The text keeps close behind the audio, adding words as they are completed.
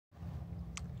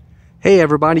Hey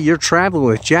everybody, you're traveling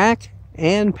with Jack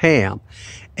and Pam,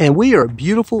 and we are at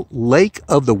beautiful Lake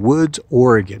of the Woods,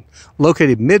 Oregon,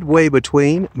 located midway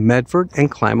between Medford and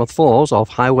Klamath Falls off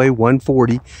Highway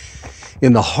 140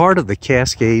 in the heart of the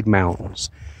Cascade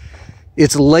Mountains.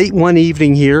 It's late one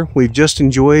evening here. We've just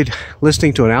enjoyed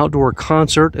listening to an outdoor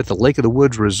concert at the Lake of the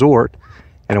Woods Resort,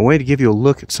 and I wanted to give you a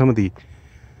look at some of the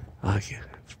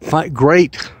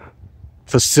great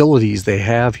facilities they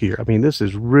have here. I mean, this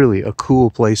is really a cool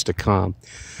place to come.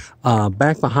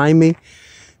 Back behind me,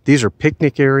 these are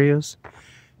picnic areas,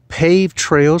 paved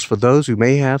trails for those who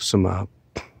may have some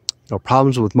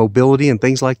problems with mobility and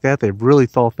things like that. They've really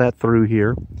thought that through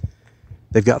here.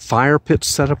 They've got fire pits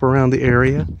set up around the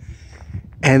area.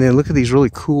 And then look at these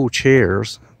really cool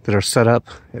chairs that are set up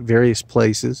at various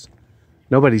places.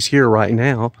 Nobody's here right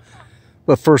now,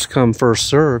 but first come, first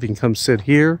serve. You can come sit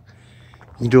here.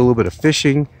 You can do a little bit of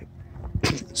fishing,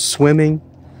 swimming,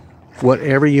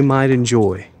 whatever you might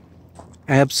enjoy.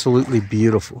 Absolutely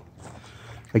beautiful.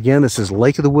 Again, this is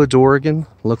Lake of the Woods, Oregon,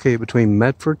 located between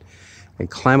Medford and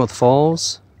Klamath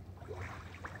Falls.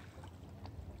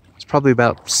 It's probably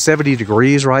about 70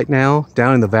 degrees right now.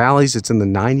 Down in the valleys, it's in the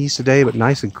 90s today, but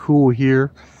nice and cool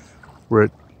here. We're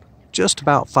at just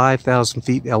about 5,000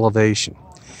 feet elevation.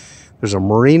 There's a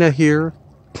marina here,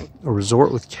 a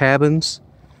resort with cabins,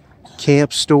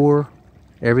 camp store,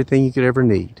 everything you could ever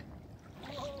need.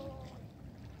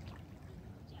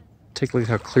 Take a look at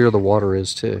how clear the water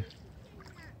is too.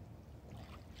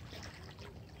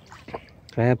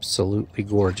 Absolutely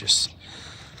gorgeous.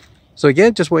 So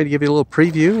again, just wanted to give you a little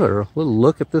preview or a little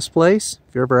look at this place.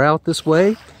 If you're ever out this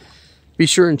way, be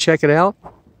sure and check it out.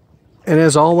 And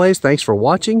as always, thanks for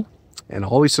watching, and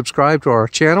always subscribe to our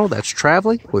channel. That's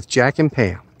Traveling with Jack and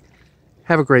Pam.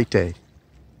 Have a great day.